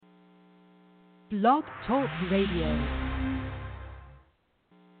Blog Talk Radio.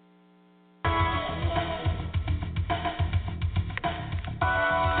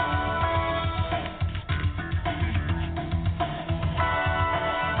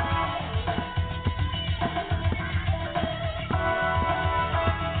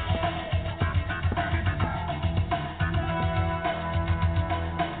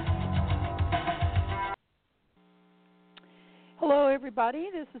 Hello, everybody.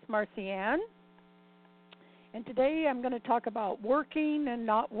 This is Marcy Ann, and today I'm going to talk about working and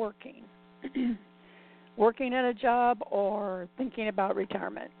not working, working at a job or thinking about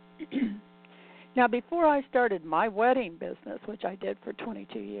retirement. Now, before I started my wedding business, which I did for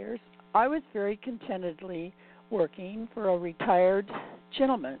 22 years, I was very contentedly working for a retired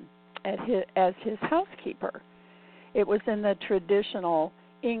gentleman as his housekeeper. It was in the traditional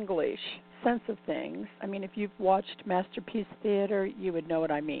English sense of things. I mean, if you've watched Masterpiece Theater, you would know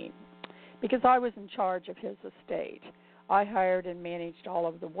what I mean. Because I was in charge of his estate. I hired and managed all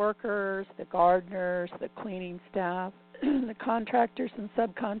of the workers, the gardeners, the cleaning staff, the contractors and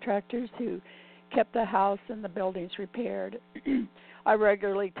subcontractors who kept the house and the buildings repaired. I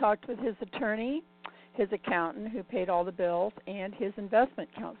regularly talked with his attorney, his accountant who paid all the bills, and his investment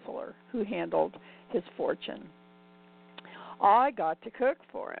counselor who handled his fortune. I got to cook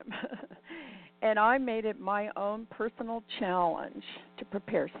for him, and I made it my own personal challenge to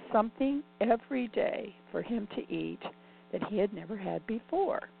prepare something every day for him to eat that he had never had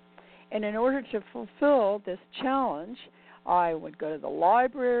before. And in order to fulfill this challenge, I would go to the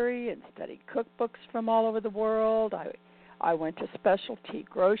library and study cookbooks from all over the world. I went to specialty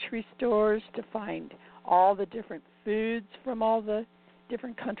grocery stores to find all the different foods from all the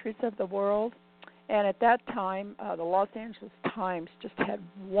different countries of the world. And at that time, the Los Angeles Times just had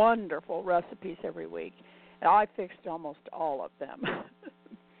wonderful recipes every week. And I fixed almost all of them.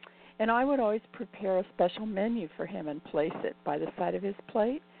 And I would always prepare a special menu for him and place it by the side of his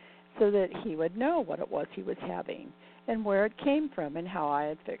plate so that he would know what it was he was having and where it came from and how I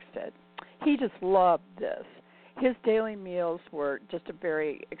had fixed it. He just loved this. His daily meals were just a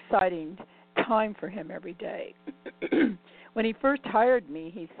very exciting time for him every day. When he first hired me,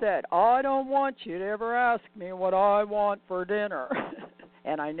 he said, "I don't want you to ever ask me what I want for dinner."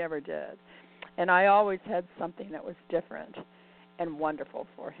 And I never did. And I always had something that was different and wonderful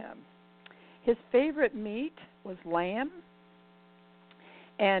for him. His favorite meat was lamb,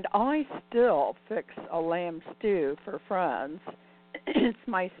 and I still fix a lamb stew for friends. It's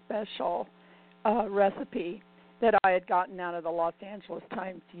my special recipe that I had gotten out of the Los Angeles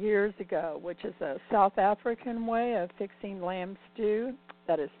Times years ago, which is a South African way of fixing lamb stew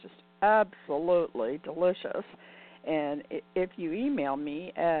that is just absolutely delicious. And if you email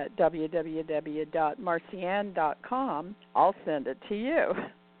me at www.marcianne.com, I'll send it to you.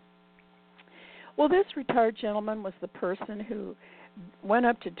 Well, this retired gentleman was the person who went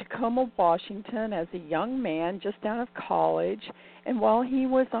up to Tacoma, Washington as a young man just out of college, and while he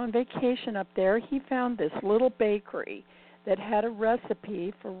was on vacation up there, he found this little bakery that had a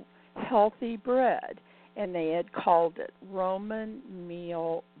recipe for healthy bread, and they had called it Roman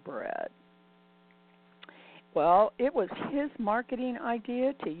meal bread. Well, it was his marketing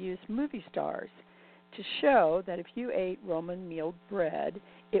idea to use movie stars to show that if you ate Roman meal bread,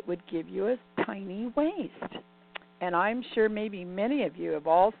 it would give you a tiny waist. And I'm sure maybe many of you have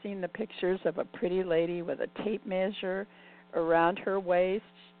all seen the pictures of a pretty lady with a tape measure around her waist,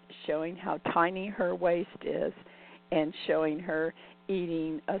 showing how tiny her waist is, and showing her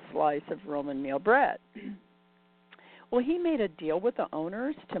eating a slice of Roman meal bread. Well, he made a deal with the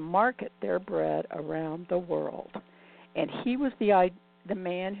owners to market their bread around the world. And he was the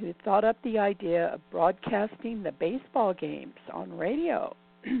man who thought up the idea of broadcasting the baseball games on radio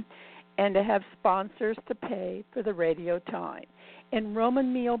and to have sponsors to pay for the radio time. And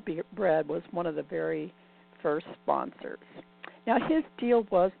Roman meal bread was one of the very first sponsors. Now, his deal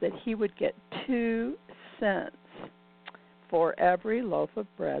was that he would get 2 cents for every loaf of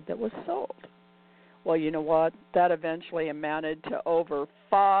bread that was sold. Well, you know what? That eventually amounted to over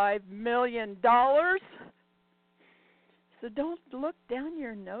 $5 million. So don't look down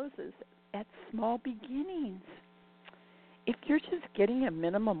your noses at small beginnings. If you're just getting a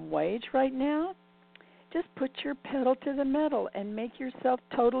minimum wage right now, just put your pedal to the metal and make yourself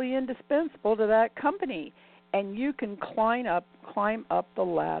totally indispensable to that company, and you can climb up the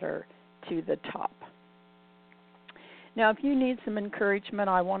ladder to the top. Now, if you need some encouragement,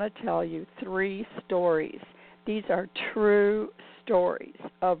 I want to tell you 3 stories. These are true stories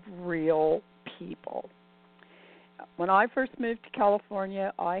of real people. When I first moved to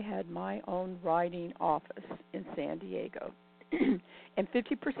California, I had my own writing office in San Diego. And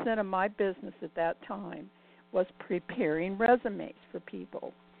 50% of my business at that time was preparing resumes for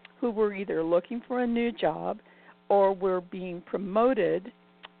people who were either looking for a new job or were being promoted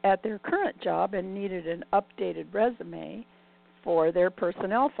at their current job and needed an updated resume for their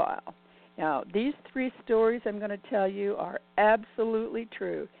personnel file. Now, these 3 stories I'm going to tell you are absolutely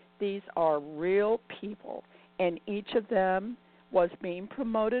true. These are real people, and each of them was being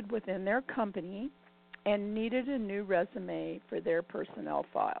promoted within their company and needed a new resume for their personnel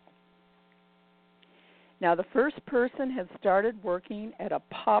file. Now, the first person had started working at a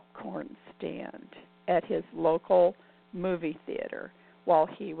popcorn stand at his local movie theater while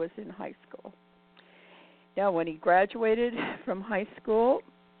he was in high school. Now, when he graduated from high school,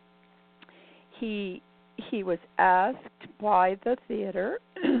 he was asked by the theater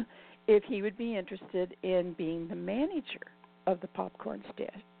if he would be interested in being the manager of the popcorn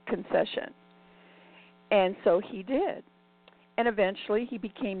stand concession. And so he did. And eventually he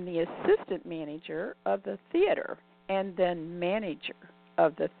became the assistant manager of the theater and then manager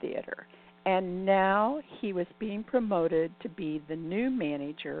of the theater. And now he was being promoted to be the new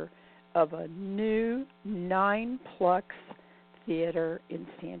manager of a new 9-plex theater in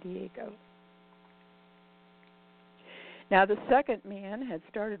San Diego. Now, the second man had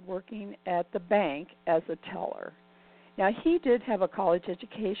started working at the bank as a teller. Now, he did have a college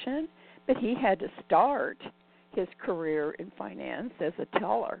education, but he had to start his career in finance as a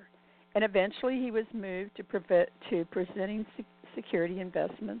teller. And eventually he was moved to presenting security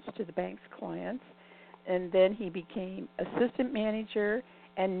investments to the bank's clients. And then he became assistant manager,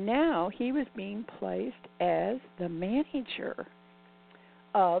 and now he was being placed as the manager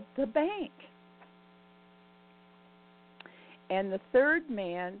of the bank. And the third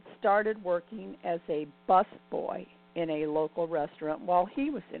man started working as a busboy in a local restaurant while he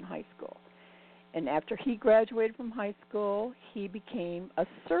was in high school. And after he graduated from high school, he became a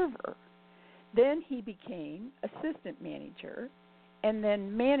server. Then he became assistant manager and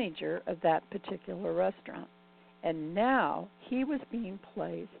then manager of that particular restaurant. And now he was being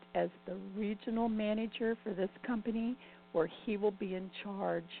placed as the regional manager for this company, where he will be in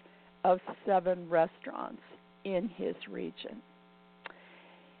charge of 7 restaurants in his region.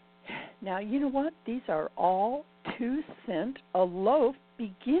 Now, you know what? These are all 2 cent a loaf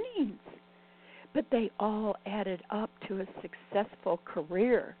beginnings, but they all added up to a successful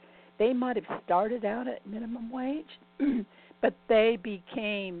career. They might have started out at minimum wage, but they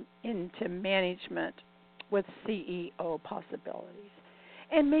became into management with CEO possibilities.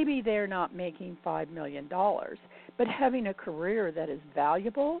 And maybe they're not making $5 million, but having a career that is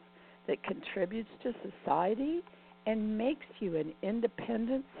valuable, that contributes to society, and makes you an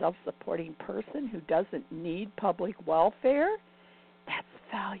independent, self-supporting person who doesn't need public welfare, that's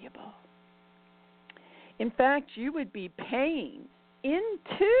valuable. In fact, you would be paying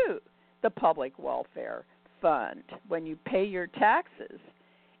into the public welfare fund when you pay your taxes,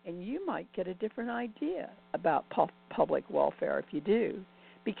 and you might get a different idea about public welfare if you do,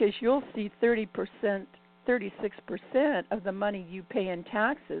 because you'll see 36% of the money you pay in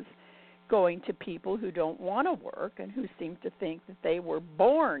taxes going to people who don't want to work and who seem to think that they were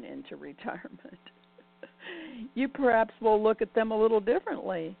born into retirement. You perhaps will look at them a little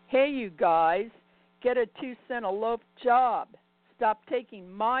differently. Hey, you guys, get a 2 cent a loaf job. Stop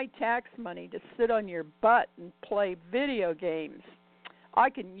taking my tax money to sit on your butt and play video games. I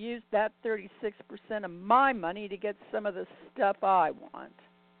can use that 36% of my money to get some of the stuff I want.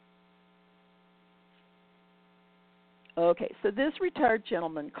 Okay, so this retired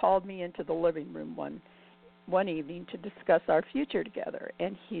gentleman called me into the living room one evening to discuss our future together,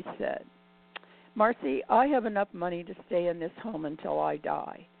 and he said, Marcy, I have enough money to stay in this home until I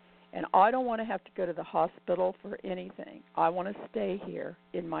die, and I don't want to have to go to the hospital for anything. I want to stay here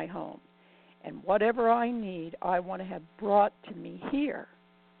in my home, and whatever I need, I want to have brought to me here.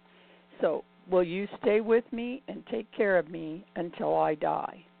 So will you stay with me and take care of me until I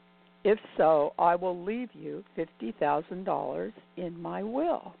die? If so, I will leave you $50,000 in my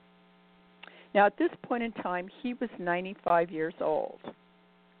will. Now, at this point in time, he was 95 years old,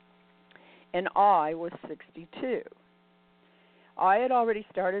 and I was 62. I had already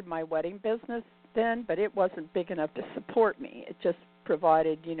started my wedding business then, but it wasn't big enough to support me. It just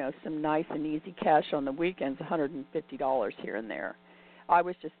provided, some nice and easy cash on the weekends, $150 here and there. I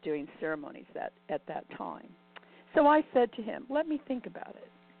was just doing ceremonies at that time. So I said to him, let me think about it.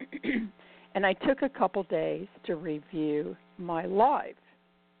 And I took a couple days to review my life.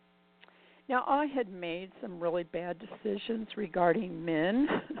 Now, I had made some really bad decisions regarding men,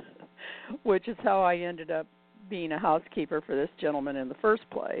 which is how I ended up being a housekeeper for this gentleman in the first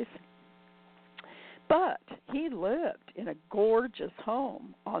place. But he lived in a gorgeous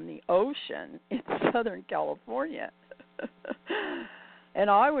home on the ocean in Southern California. And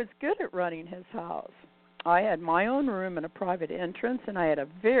I was good at running his house. I had my own room and a private entrance, and I had a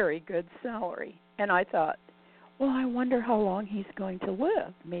very good salary. And I thought, well, I wonder how long he's going to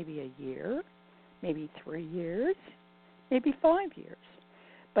live. Maybe a year, maybe 3 years, maybe 5 years.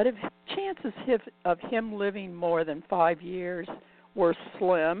 But if chances of him living more than 5 years were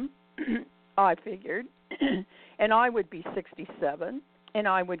slim, I figured, and I would be 67, and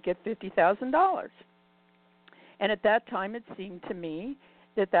I would get $50,000. And at that time, it seemed to me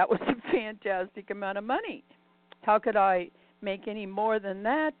that was a fantastic amount of money. How could I make any more than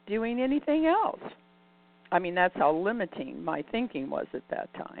that doing anything else? I mean, that's how limiting my thinking was at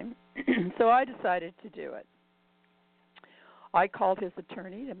that time. So I decided to do it. I called his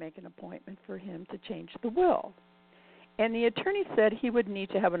attorney to make an appointment for him to change the will. And the attorney said he would need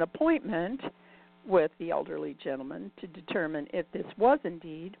to have an appointment with the elderly gentleman to determine if this was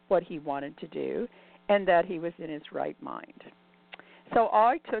indeed what he wanted to do and that he was in his right mind. So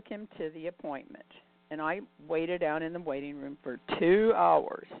I took him to the appointment, and I waited out in the waiting room for 2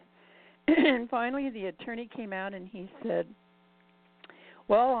 hours. And finally the attorney came out and he said,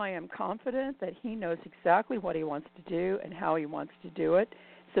 well, I am confident that he knows exactly what he wants to do and how he wants to do it.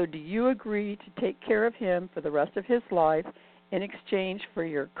 So do you agree to take care of him for the rest of his life in exchange for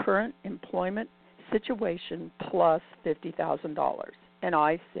your current employment situation plus $50,000? And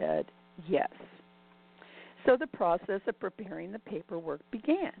I said yes. So the process of preparing the paperwork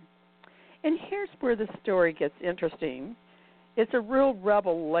began. And here's where the story gets interesting. It's a real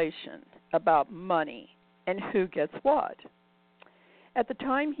revelation about money and who gets what. At the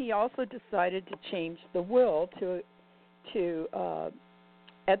time, he also decided to change the will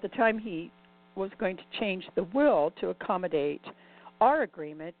at the time he was going to change the will to accommodate our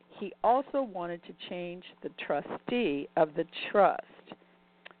agreement, he also wanted to change the trustee of the trust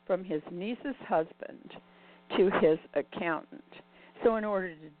from his niece's husband to his accountant. So in order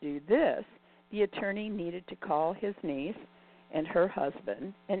to do this, the attorney needed to call his niece and her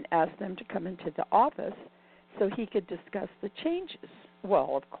husband and ask them to come into the office so he could discuss the changes.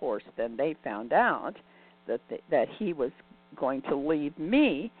 Well, of course, then they found out that he was going to leave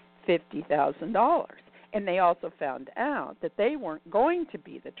me $50,000. And they also found out that they weren't going to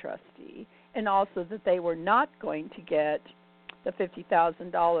be the trustee, and also that they were not going to get the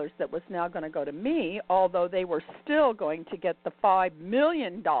 $50,000 that was now going to go to me, although they were still going to get the $5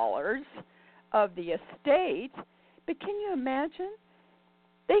 million of the estate. But can you imagine?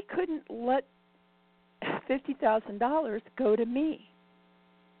 They couldn't let $50,000 go to me.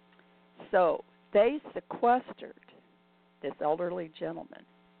 So they sequestered this elderly gentleman.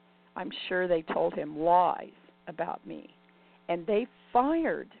 I'm sure they told him lies about me. And they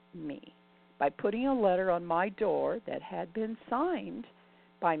fired me by putting a letter on my door that had been signed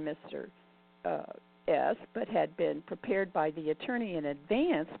by Mr. S., but had been prepared by the attorney in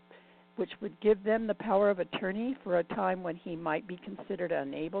advance, which would give them the power of attorney for a time when he might be considered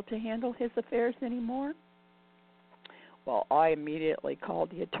unable to handle his affairs anymore. Well, I immediately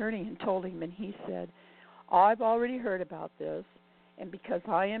called the attorney and told him, and he said, I've already heard about this, and because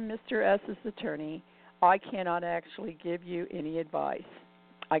I am Mr. S.'s attorney, I cannot actually give you any advice.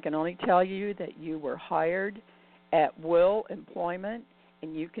 I can only tell you that you were hired at will employment,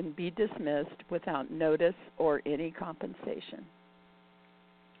 and you can be dismissed without notice or any compensation.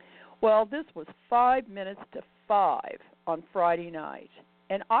 Well, this was 5 minutes to 5 on Friday night,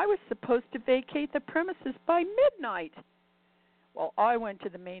 and I was supposed to vacate the premises by midnight. Well, I went to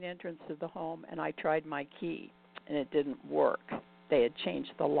the main entrance of the home, and I tried my key, and it didn't work. They had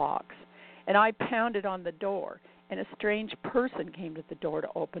changed the locks. And I pounded on the door, and a strange person came to the door to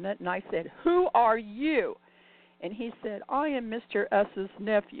open it, and I said, "Who are you?" And he said, "I am Mr. S.'s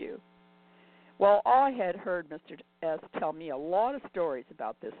nephew." Well, I had heard Mr. S. tell me a lot of stories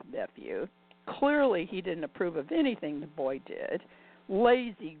about this nephew. Clearly, he didn't approve of anything the boy did.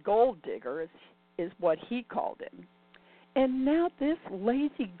 Lazy gold digger is what he called him. And now this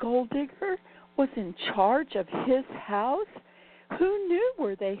lazy gold digger was in charge of his house? Who knew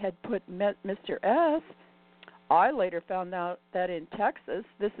where they had put Mr. S.? I later found out that in Texas,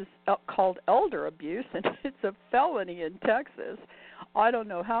 this is called elder abuse, and it's a felony in Texas. I don't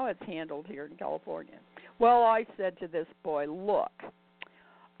know how it's handled here in California. Well, I said to this boy, look,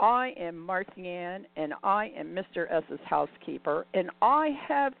 I am Marcy Ann, and I am Mr. S.'s housekeeper, and I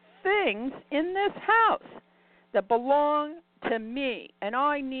have things in this house that belong to me, and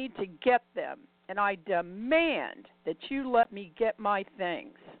I need to get them, and I demand that you let me get my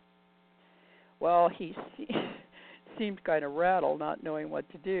things. Well, he seemed kind of rattled, not knowing what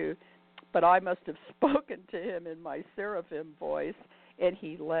to do, but I must have spoken to him in my seraphim voice, and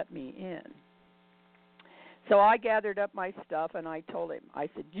he let me in. So I gathered up my stuff, and I told him, I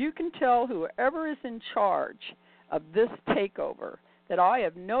said, you can tell whoever is in charge of this takeover that I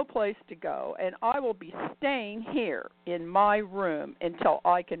have no place to go, and I will be staying here in my room until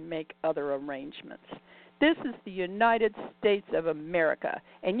I can make other arrangements. This is the United States of America,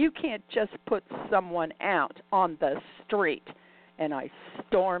 and you can't just put someone out on the street. And I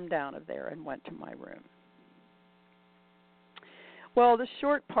stormed out of there and went to my room. Well, the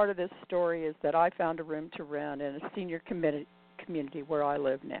short part of this story is that I found a room to rent in a senior community where I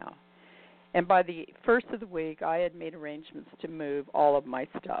live now. And by the first of the week, I had made arrangements to move all of my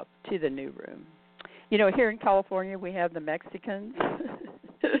stuff to the new room. You know, here in California, we have the Mexicans.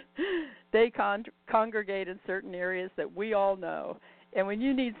 They congregate in certain areas that we all know. And when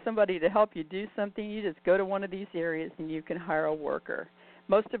you need somebody to help you do something, you just go to one of these areas and you can hire a worker.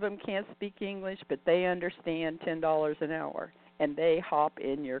 Most of them can't speak English, but they understand $10 an hour, and they hop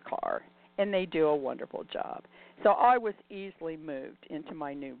in your car, and they do a wonderful job. So I was easily moved into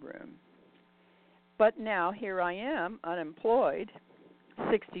my new room. But now here I am, unemployed,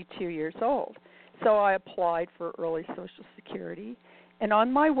 62 years old. So I applied for early Social Security, and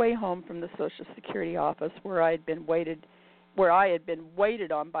on my way home from the Social Security office, where I had been waited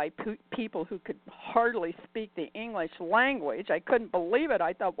on by people who could hardly speak the English language. I couldn't believe it.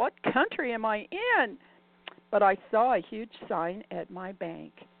 I thought, what country am I in? But I saw a huge sign at my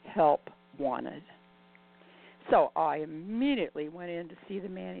bank, help wanted. So I immediately went in to see the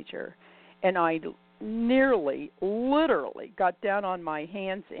manager, and I literally got down on my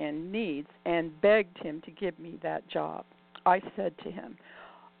hands and knees and begged him to give me that job. I said to him,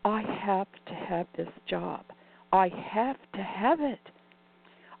 I have to have this job. I have to have it.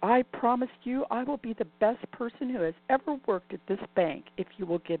 I promise you I will be the best person who has ever worked at this bank if you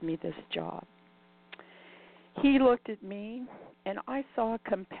will give me this job. He looked at me, and I saw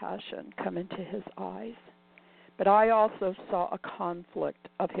compassion come into his eyes, but I also saw a conflict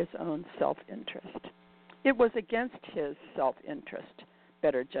of his own self-interest. It was against his self-interest,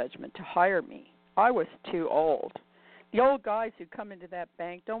 better judgment, to hire me. I was too old. The old guys who come into that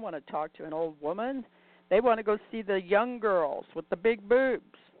bank don't want to talk to an old woman. They want to go see the young girls with the big boobs.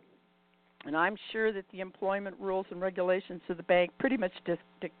 And I'm sure that the employment rules and regulations of the bank pretty much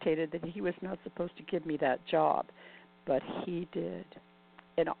dictated that he was not supposed to give me that job. But he did.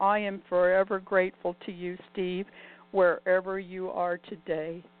 And I am forever grateful to you, Steve, wherever you are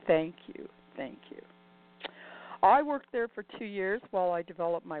today. Thank you. Thank you. I worked there for 2 years while I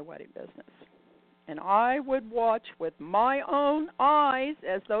developed my wedding business. And I would watch with my own eyes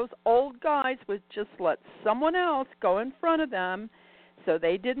as those old guys would just let someone else go in front of them so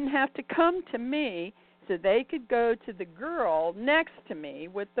they didn't have to come to me, so they could go to the girl next to me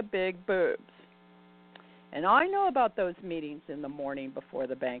with the big boobs. And I know about those meetings in the morning before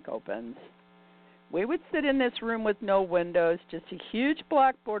the bank opens. We would sit in this room with no windows, just a huge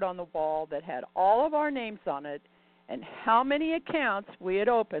blackboard on the wall that had all of our names on it and how many accounts we had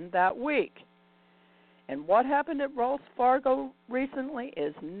opened that week. And what happened at Wells Fargo recently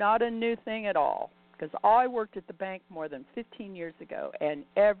is not a new thing at all, because I worked at the bank more than 15 years ago, and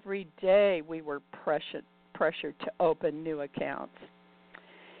every day we were pressured to open new accounts.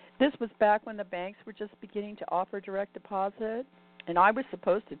 This was back when the banks were just beginning to offer direct deposit, and I was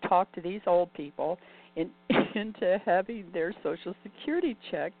supposed to talk to these old people into having their Social Security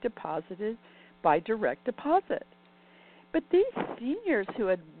check deposited by direct deposit. But these seniors who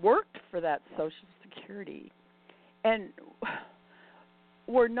had worked for that Social Security and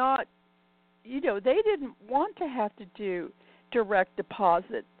were not, they didn't want to have to do direct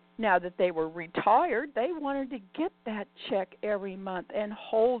deposit now that they were retired. They wanted to get that check every month and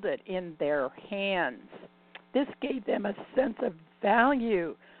hold it in their hands. This gave them a sense of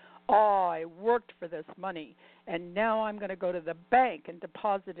value. Oh, I worked for this money, and now I'm going to go to the bank and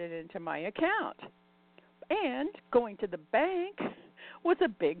deposit it into my account. And going to the bank was a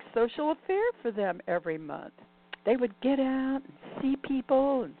big social affair for them every month. They would get out and see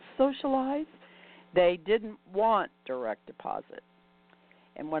people and socialize. They didn't want direct deposit.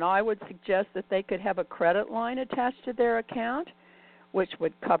 And when I would suggest that they could have a credit line attached to their account, which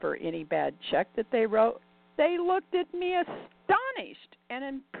would cover any bad check that they wrote, they looked at me astonished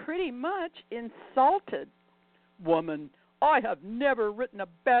and pretty much insulted. Woman, I have never written a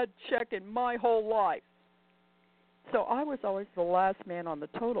bad check in my whole life. So I was always the last man on the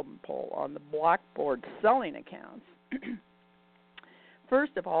totem pole on the blackboard selling accounts.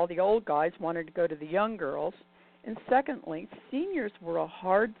 First of all, the old guys wanted to go to the young girls. And secondly, seniors were a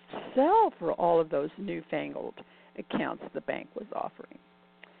hard sell for all of those newfangled accounts the bank was offering.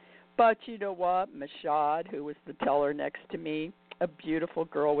 But you know what? Mashad, who was the teller next to me, a beautiful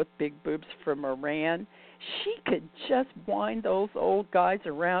girl with big boobs from Iran, she could just wind those old guys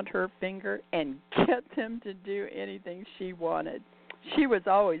around her finger and get them to do anything she wanted. She was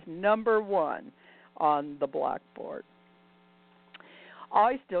always number one on the blackboard.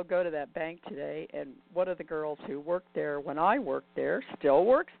 I still go to that bank today, and one of the girls who worked there when I worked there still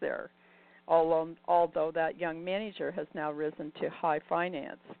works there, although that young manager has now risen to high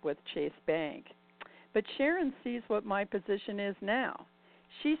finance with Chase Bank. But Sharon sees what my position is now.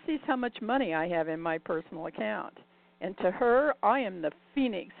 She sees how much money I have in my personal account. And to her, I am the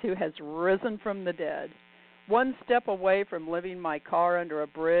phoenix who has risen from the dead, one step away from living my car under a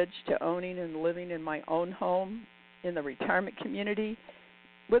bridge to owning and living in my own home in the retirement community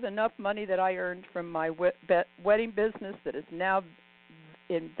with enough money that I earned from my wedding business that is now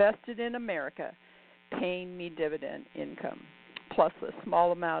invested in America, paying me dividend income, plus a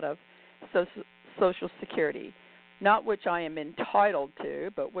small amount of Social Security, not which I am entitled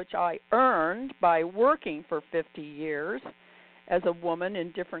to, but which I earned by working for 50 years as a woman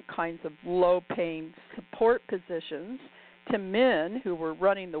in different kinds of low-paying support positions to men who were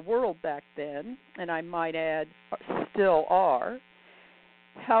running the world back then, and I might add still are.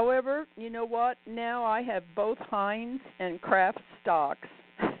 However, you know what? Now I have both Heinz and Kraft stocks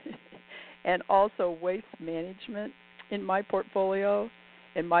and also waste management in my portfolio,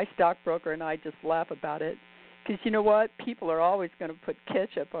 and my stockbroker and I just laugh about it because you know what? People are always going to put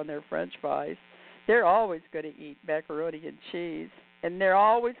ketchup on their French fries. They're always going to eat macaroni and cheese, and they're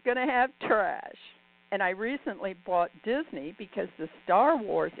always going to have trash. And I recently bought Disney because the Star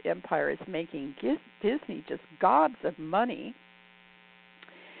Wars empire is making Disney just gobs of money.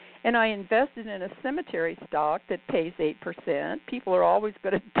 And I invested in a cemetery stock that pays 8%. People are always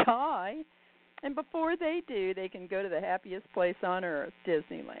going to die. And before they do, they can go to the happiest place on earth,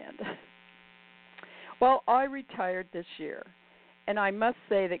 Disneyland. Well, I retired this year. And I must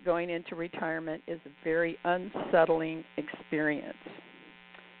say that going into retirement is a very unsettling experience.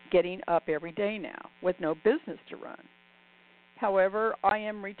 Getting up every day now with no business to run. However, I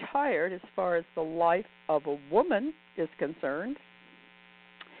am retired as far as the life of a woman is concerned.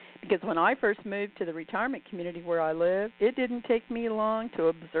 Because when I first moved to the retirement community where I live, it didn't take me long to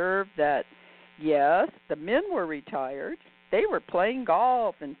observe that, yes, the men were retired. They were playing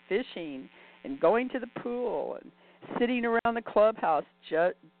golf and fishing and going to the pool and sitting around the clubhouse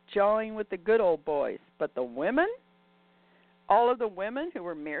jawing with the good old boys. But the women, all of the women who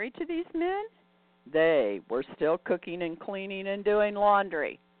were married to these men, they were still cooking and cleaning and doing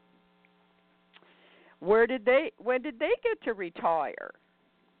laundry. When did they get to retire?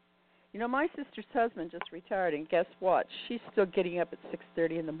 You know, my sister's husband just retired, and guess what? She's still getting up at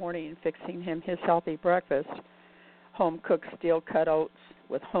 6:30 in the morning and fixing him his healthy breakfast. Home-cooked steel-cut oats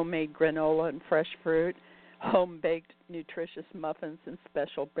with homemade granola and fresh fruit, home-baked nutritious muffins and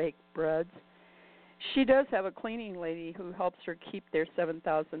special baked breads. She does have a cleaning lady who helps her keep their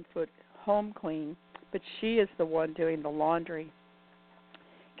 7,000-foot home clean, but she is the one doing the laundry,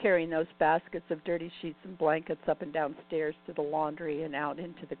 carrying those baskets of dirty sheets and blankets up and down stairs to the laundry and out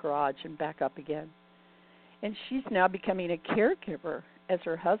into the garage and back up again. And she's now becoming a caregiver as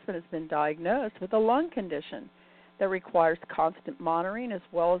her husband has been diagnosed with a lung condition that requires constant monitoring as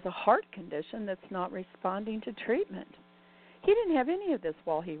well as a heart condition that's not responding to treatment. He didn't have any of this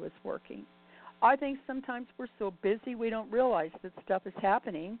while he was working. I think sometimes we're so busy we don't realize that stuff is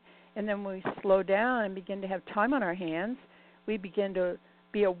happening, and then when we slow down and begin to have time on our hands, we begin to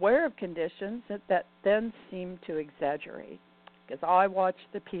be aware of conditions that then seem to exaggerate. Because I watch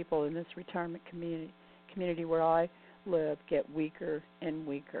the people in this retirement community where I live get weaker and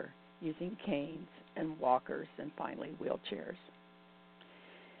weaker, using canes and walkers and finally wheelchairs.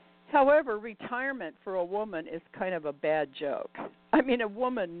 However, retirement for a woman is kind of a bad joke. I mean, a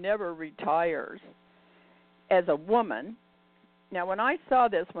woman never retires as a woman. Now, when I saw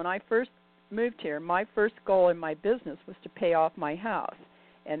this, when I first moved here, my first goal in my business was to pay off my house.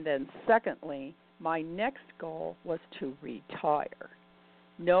 And then secondly, my next goal was to retire.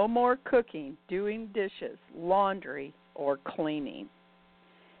 No more cooking, doing dishes, laundry, or cleaning.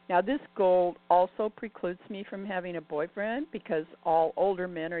 Now, this goal also precludes me from having a boyfriend because all older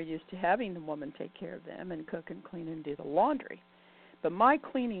men are used to having the woman take care of them and cook and clean and do the laundry. But my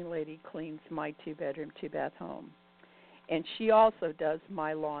cleaning lady cleans my two-bedroom, two-bath home. And she also does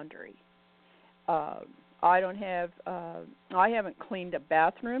my laundry. I haven't cleaned a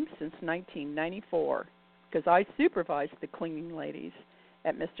bathroom since 1994 because I supervised the cleaning ladies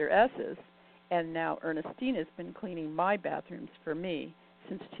at Mr. S's, and now Ernestine has been cleaning my bathrooms for me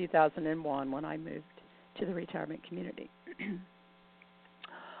since 2001 when I moved to the retirement community.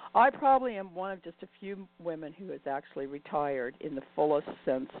 I probably am one of just a few women who has actually retired in the fullest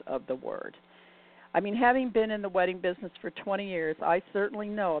sense of the word. I mean, having been in the wedding business for 20 years, I certainly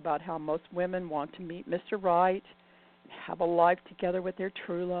know about how most women want to meet Mr. Right, have a life together with their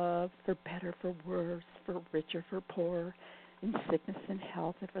true love, for better, for worse, for richer, for poorer, in sickness and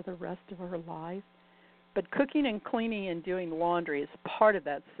health, and for the rest of our life. But cooking and cleaning and doing laundry is part of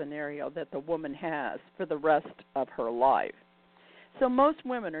that scenario that the woman has for the rest of her life. So most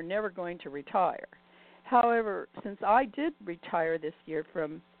women are never going to retire. However, since I did retire this year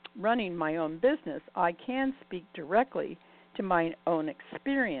from running my own business, I can speak directly to my own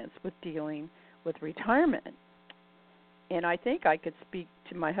experience with dealing with retirement. And I think I could speak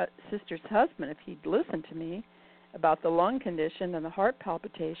to my sister's husband, if he'd listen to me, about the lung condition and the heart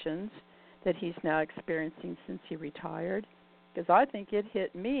palpitations that he's now experiencing since he retired, because I think it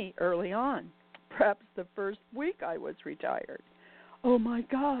hit me early on, perhaps the first week I was retired. Oh my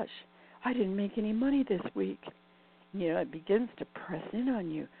gosh, I didn't make any money this week. You know, it begins to press in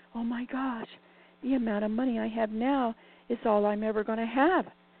on you. Oh my gosh, the amount of money I have now is all I'm ever going to have.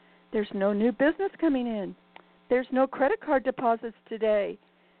 There's no new business coming in. There's no credit card deposits today.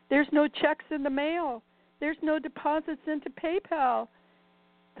 There's no checks in the mail. There's no deposits into PayPal.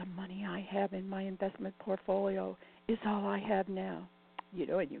 The money I have in my investment portfolio is all I have now. You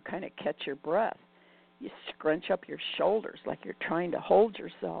know, and you kind of catch your breath. You scrunch up your shoulders like you're trying to hold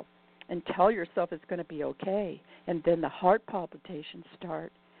yourself and tell yourself it's going to be okay. And then the heart palpitations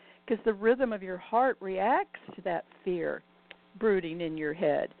start because the rhythm of your heart reacts to that fear brooding in your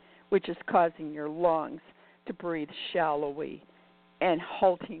head, which is causing your lungs to breathe shallowly and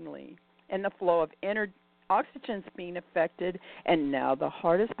haltingly. And the flow of oxygen's being affected, and now the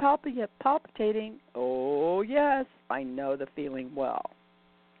heart is palpitating. Oh, yes, I know the feeling well.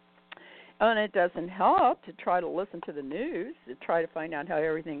 And it doesn't help to try to listen to the news, to try to find out how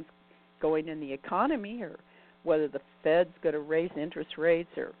everything's going in the economy, or whether the Fed's going to raise interest rates,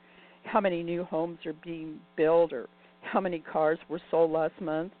 or how many new homes are being built, or how many cars were sold last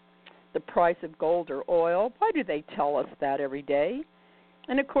month, the price of gold or oil. Why do they tell us that every day?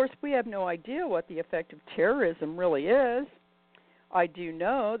 And, of course, we have no idea what the effect of terrorism really is. I do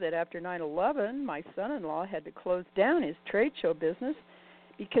know that after 9/11, my son-in-law had to close down his trade show business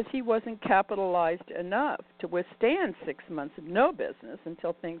because he wasn't capitalized enough to withstand 6 months of no business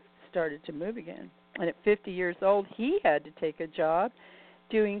until things started to move again. And at 50 years old, he had to take a job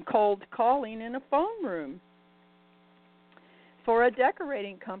doing cold calling in a phone room for a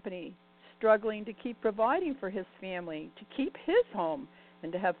decorating company, struggling to keep providing for his family, to keep his home,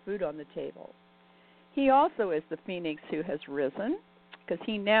 and to have food on the table. He also is the phoenix who has risen, because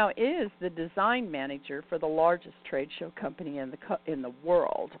he now is the design manager for the largest trade show company in the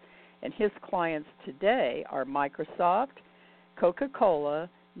world. And his clients today are Microsoft, Coca-Cola,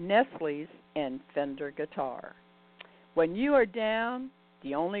 Nestle's, and Fender Guitar. When you are down,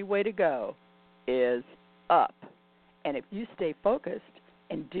 the only way to go is up. And if you stay focused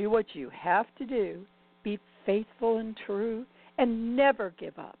and do what you have to do, be faithful and true, and never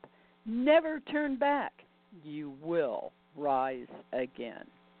give up, never turn back, you will rise again.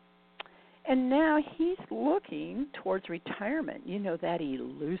 And now he's looking towards retirement, you know, that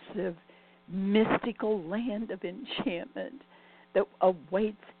elusive, mystical land of enchantment that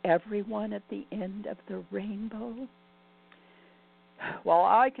awaits everyone at the end of the rainbow. Well,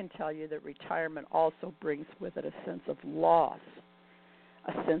 I can tell you that retirement also brings with it a sense of loss,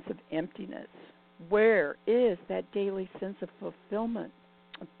 a sense of emptiness. Where is that daily sense of fulfillment,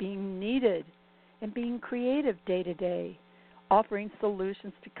 of being needed and being creative day to day, offering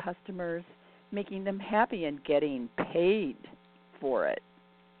solutions to customers, making them happy and getting paid for it?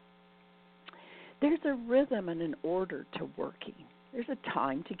 There's a rhythm and an order to working. There's a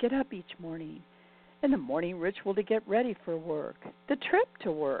time to get up each morning, and the morning ritual to get ready for work, the trip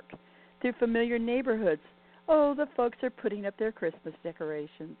to work, through familiar neighborhoods. Oh, the folks are putting up their Christmas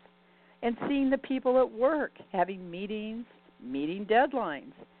decorations, and seeing the people at work, having meetings, meeting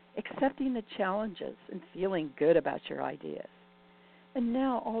deadlines, accepting the challenges, and feeling good about your ideas. And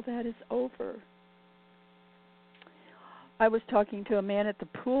now all that is over. I was talking to a man at the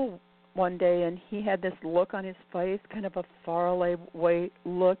pool one day, and he had this look on his face, kind of a faraway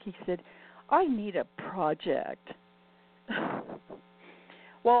look. He said, "I need a project."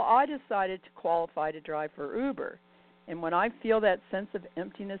 Well, I decided to qualify to drive for Uber. And when I feel that sense of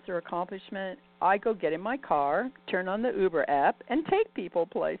emptiness or accomplishment, I go get in my car, turn on the Uber app, and take people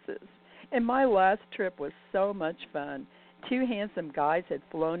places. And my last trip was so much fun. Two handsome guys had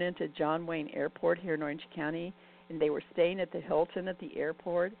flown into John Wayne Airport here in Orange County, and they were staying at the Hilton at the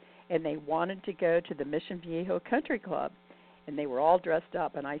airport, and they wanted to go to the Mission Viejo Country Club. and they were all dressed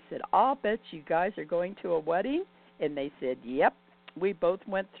up. And I said, I'll bet you guys are going to a wedding. And they said, yep, we both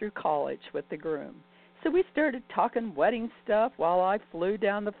went through college with the groom. So we started talking wedding stuff while I flew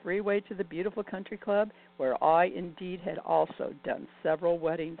down the freeway to the beautiful country club, where I indeed had also done several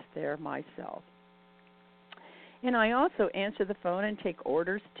weddings there myself. And I also answer the phone and take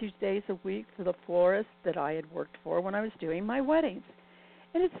orders 2 days a week for the florist that I had worked for when I was doing my weddings.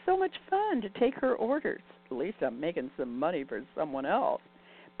 And it's so much fun to take her orders. At least I'm making some money for someone else.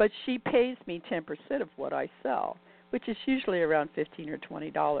 But she pays me 10% of what I sell, which is usually around $15 or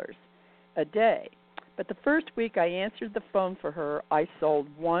 $20 a day. But the first week I answered the phone for her, I sold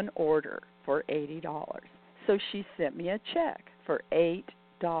one order for $80. So she sent me a check for $8.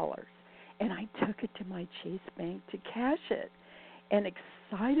 And I took it to my Chase Bank to cash it. And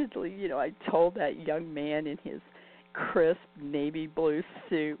excitedly, I told that young man in his crisp navy blue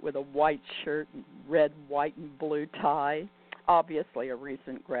suit with a white shirt and red, white, and blue tie, obviously a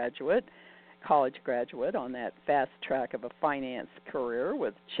recent college graduate on that fast track of a finance career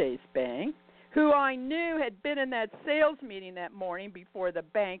with Chase Bank, who I knew had been in that sales meeting that morning before the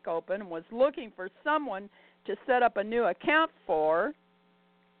bank opened and was looking for someone to set up a new account for.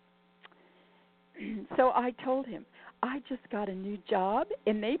 So I told him, I just got a new job,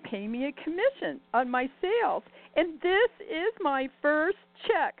 and they pay me a commission on my sales. And this is my first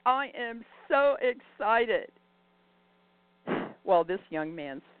check. I am so excited. Well, this young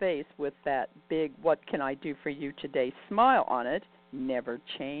man's face with that big "what can I do for you today" smile on it never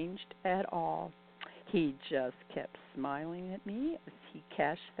changed at all. He just kept smiling at me as he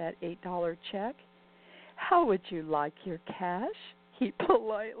cashed that $8 check. How would you like your cash? He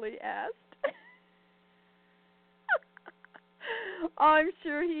politely asked. I'm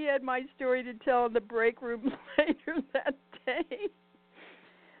sure he had my story to tell in the break room later that day.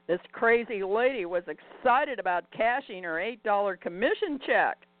 This crazy lady was excited about cashing her $8 commission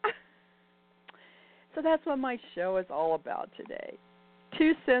check. So that's what my show is all about today.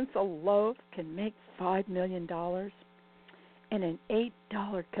 2 cents a loaf can make $5 million, and an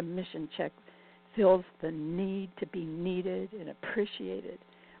 $8 commission check fills the need to be needed and appreciated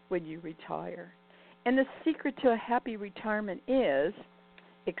when you retire. And the secret to a happy retirement is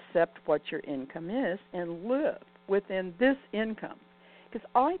accept what your income is and live within this income. Because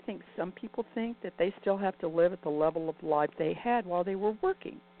I think some people think that they still have to live at the level of life they had while they were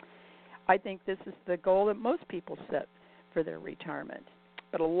working. I think this is the goal that most people set for their retirement.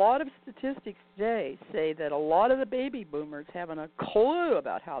 But a lot of statistics today say that a lot of the baby boomers haven't a clue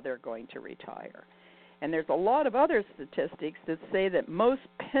about how they're going to retire. And there's a lot of other statistics that say that most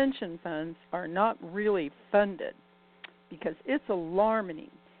pension funds are not really funded, because it's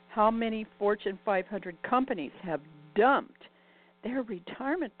alarming how many Fortune 500 companies have dumped their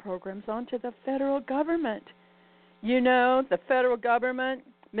retirement programs onto the federal government. The federal government,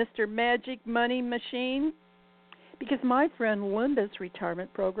 Mr. Magic Money Machine. Because my friend Linda's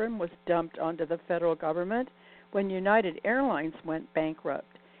retirement program was dumped onto the federal government when United Airlines went bankrupt.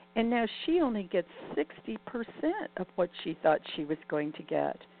 And now she only gets 60% of what she thought she was going to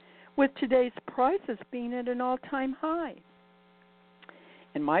get, with today's prices being at an all-time high.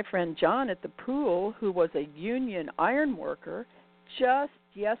 And my friend John at the pool, who was a union iron worker, just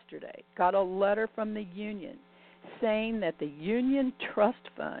yesterday got a letter from the union saying that the union trust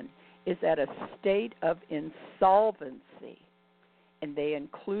fund is at a state of insolvency. And they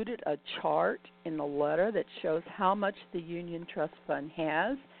included a chart in the letter that shows how much the union trust fund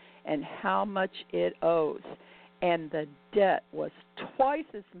has and how much it owes. And the debt was twice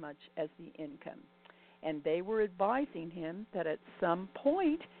as much as the income. And they were advising him that at some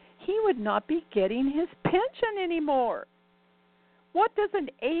point he would not be getting his pension anymore. What does an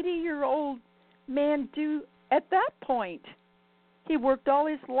 80-year-old man do at that point? He worked all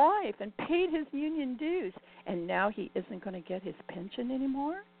his life and paid his union dues, and now he isn't going to get his pension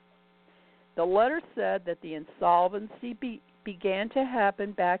anymore? The letter said that the insolvency began to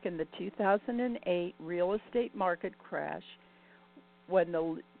happen back in the 2008 real estate market crash, when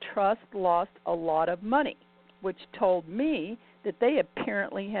the trust lost a lot of money, which told me that they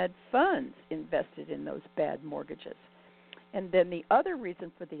apparently had funds invested in those bad mortgages. And then the other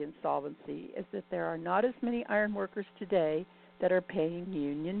reason for the insolvency is that there are not as many iron workers today that are paying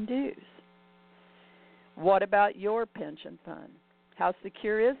union dues. What about your pension fund? How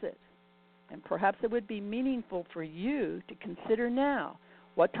secure is it? And perhaps it would be meaningful for you to consider now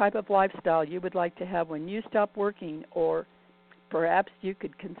what type of lifestyle you would like to have when you stop working, or perhaps you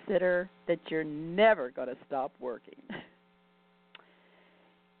could consider that you're never going to stop working.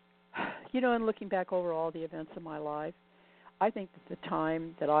 In looking back over all the events of my life, I think that the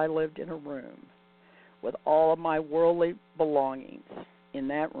time that I lived in a room with all of my worldly belongings in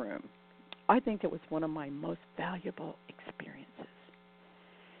that room, I think it was one of my most valuable experiences.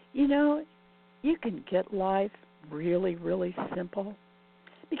 You know, you can get life really, really simple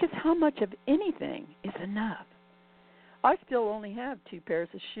because how much of anything is enough? I still only have 2 pairs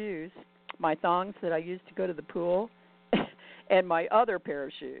of shoes, my thongs that I use to go to the pool, and my other pair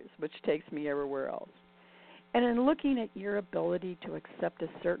of shoes, which takes me everywhere else. And in looking at your ability to accept a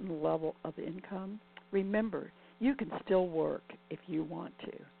certain level of income, remember, you can still work if you want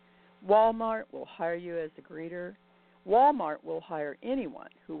to. Walmart will hire you as a greeter. Walmart will hire anyone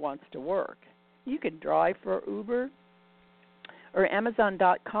who wants to work. You can drive for Uber, or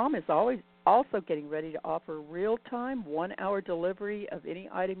Amazon.com is also getting ready to offer real-time 1-hour delivery of any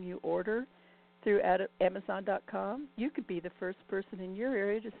item you order through Amazon.com. You could be the first person in your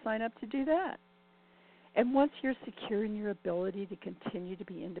area to sign up to do that. And once you're secure in your ability to continue to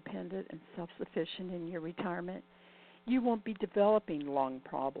be independent and self-sufficient in your retirement, you won't be developing lung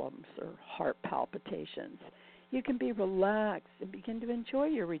problems or heart palpitations. You can be relaxed and begin to enjoy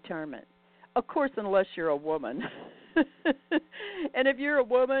your retirement. Of course, unless you're a woman. And if you're a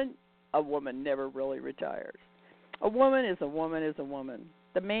woman never really retires. A woman is a woman is a woman.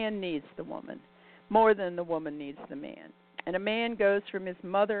 The man needs the woman more than the woman needs the man. And a man goes from his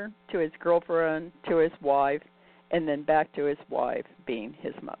mother to his girlfriend to his wife and then back to his wife being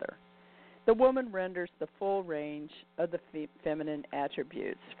his mother. The woman renders the full range of the feminine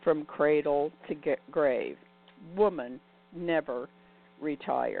attributes from cradle to grave. Woman never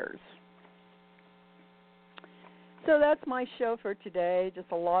retires. So that's my show for today.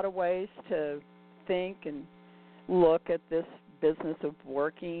 Just a lot of ways to think and look at this business of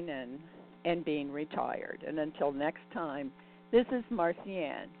working and being retired. And until next time, this is Marcy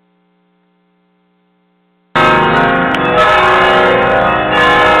Ann.